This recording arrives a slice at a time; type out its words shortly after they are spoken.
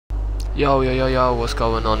Yo, what's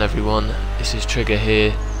going on everyone? This is Trigger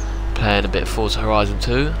here, playing a bit of Forza Horizon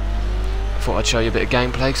 2. Thought I'd show you a bit of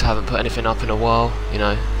gameplay because I haven't put anything up in a while, you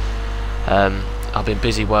know. I've been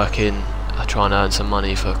busy working, trying to earn some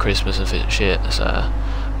money for Christmas and shit, so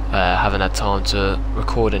haven't had time to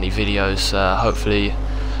record any videos. Hopefully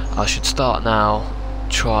I should start now,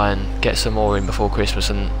 try and get some more in before Christmas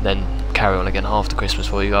and then carry on again after Christmas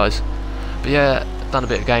for you guys. But yeah, done a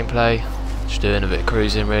bit of gameplay, just doing a bit of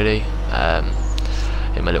cruising really,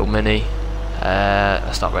 in my little Mini.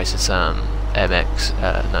 I start racing some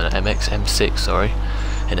M6 sorry,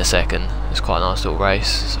 in a second. It's quite a nice little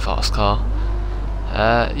race, it's a fast car.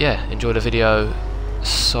 Yeah, enjoy the video.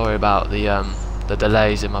 Sorry about the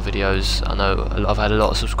delays in my videos. I know I've had a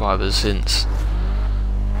lot of subscribers since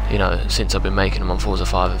I've been making them on Forza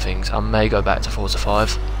 5 and things. I may go back to Forza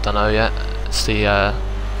 5, don't know yet, see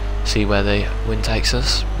where the wind takes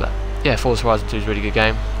us. But yeah, Forza Horizon 2 is a really good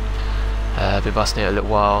game. Been busting it a little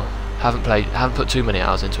while. Haven't put too many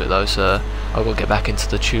hours into it though, so I've got to get back into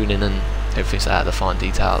the tuning and everything's out, the fine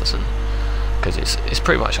details, and because it's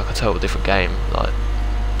pretty much like a total different game, like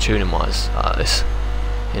tuning wise. This,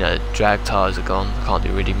 drag tyres are gone. I can't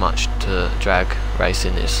do really much to drag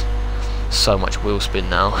racing. It's so much wheel spin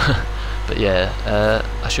now. But yeah,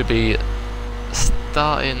 I should be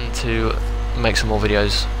starting to make some more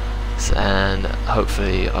videos, and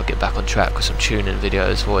hopefully I'll get back on track with some tuning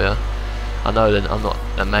videos for you. I know that I'm not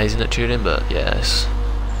amazing at tuning, but yeah,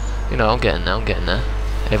 I'm getting there.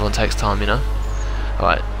 Everyone takes time,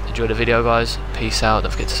 Alright, enjoy the video guys, peace out,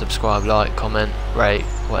 don't forget to subscribe, like, comment, rate,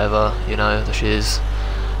 whatever, the shiz.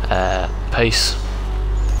 Peace.